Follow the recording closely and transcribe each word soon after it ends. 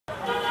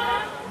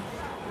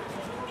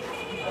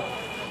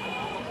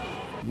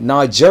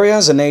Nigeria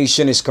as a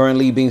nation is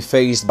currently being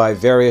faced by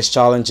various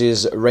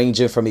challenges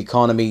ranging from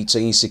economy to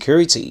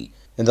insecurity.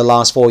 In the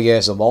last 4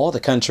 years or more, the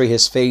country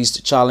has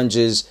faced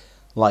challenges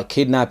like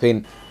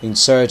kidnapping,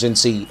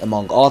 insurgency,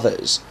 among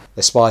others.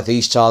 Despite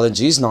these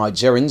challenges,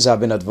 Nigerians have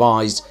been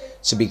advised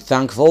to be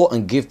thankful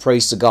and give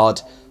praise to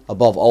God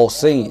above all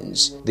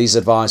things. This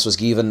advice was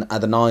given at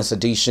the 9th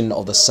edition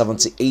of the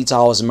 78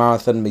 Hours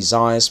Marathon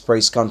Messiah's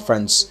Praise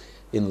Conference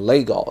in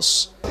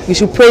Lagos. We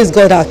should praise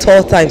God at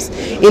all times.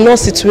 In all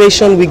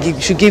situations,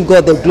 we should give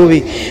God the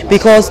glory,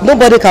 because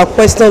nobody can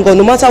question God.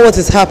 No matter what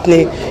is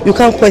happening, you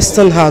can't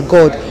question our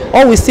God.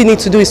 All we still need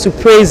to do is to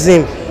praise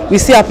Him. We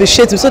still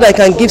appreciate Him so that He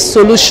can give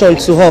solution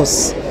to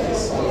us.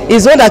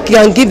 He's one that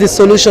can give the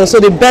solution. So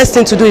the best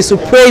thing to do is to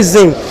praise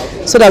Him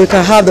so that we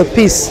can have the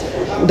peace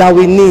that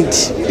we need.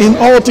 In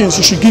all things,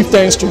 you should give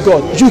thanks to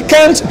God. You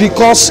can't,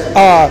 because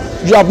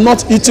you have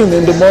not eaten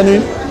in the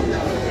morning,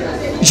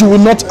 you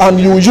will not, and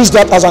you will use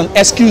that as an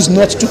excuse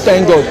not to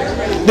thank God.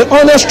 The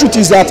honest truth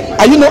is that,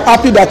 are you not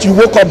happy that you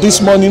woke up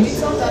this morning?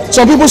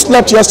 Some people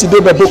slept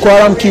yesterday, but Boko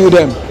Haram killed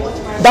them.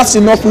 That's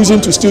enough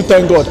reason to still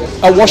thank God.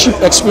 A worship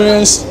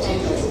experience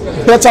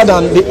better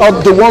than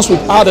the ones we've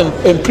had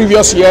in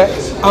previous year,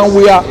 and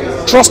we are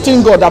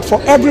trusting God that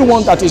for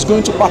everyone that is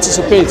going to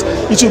participate,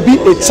 it will be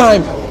a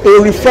time,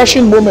 a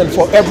refreshing moment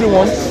for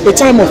everyone, a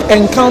time of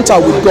encounter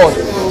with God,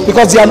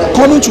 because they are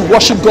coming to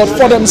worship God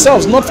for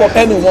themselves, not for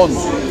anyone.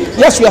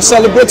 Yes, we are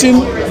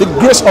celebrating the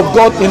grace of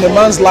God in a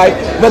man's life,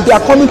 but they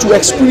are coming to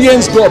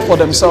experience God for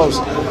themselves.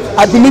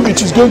 I believe it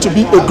is going to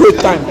be a great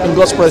time in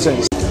God's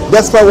presence.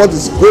 Despite what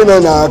is going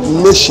on in our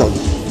nation,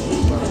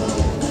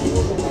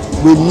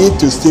 we need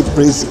to still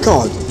praise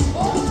God,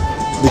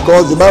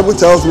 because the Bible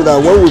tells me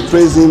that when we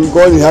praise Him,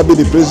 God inhabits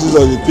the praises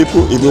of the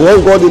people. If we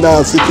want God in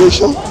our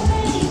situation,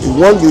 if we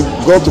want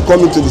God to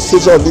come into the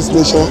situation of this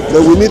nation,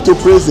 then we need to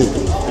praise Him.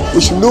 We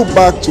should look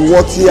back to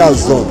what He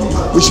has done.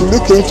 We should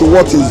look into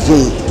what He's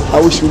doing, and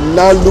we should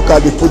now look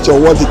at the future,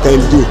 what He can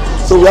do.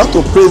 So we have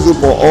to praise Him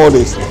for all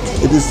this.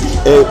 It is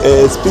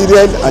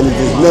expedient, and it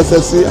is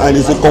necessary, and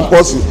it's a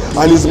compulsory,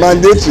 and it's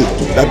mandatory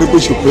that people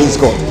should praise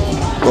God.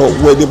 But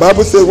when the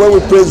Bible says when we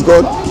praise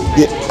God,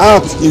 the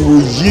earth, it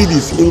will yield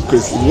its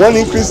increase. One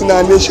increase in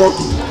our nation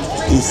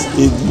is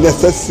a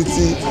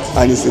necessity,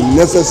 and it's a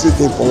necessary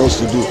thing for us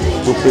to do,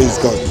 to praise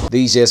God.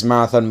 This year's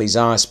Marathon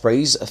Messiah's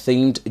Praise,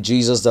 themed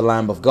Jesus the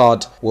Lamb of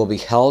God, will be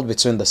held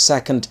between the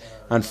 2nd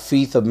and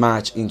 5th of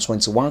March in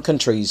 21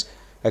 countries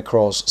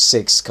across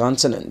 6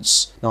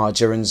 continents.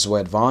 Nigerians were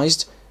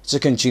advised to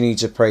continue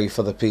to pray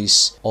for the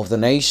peace of the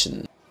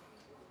nation.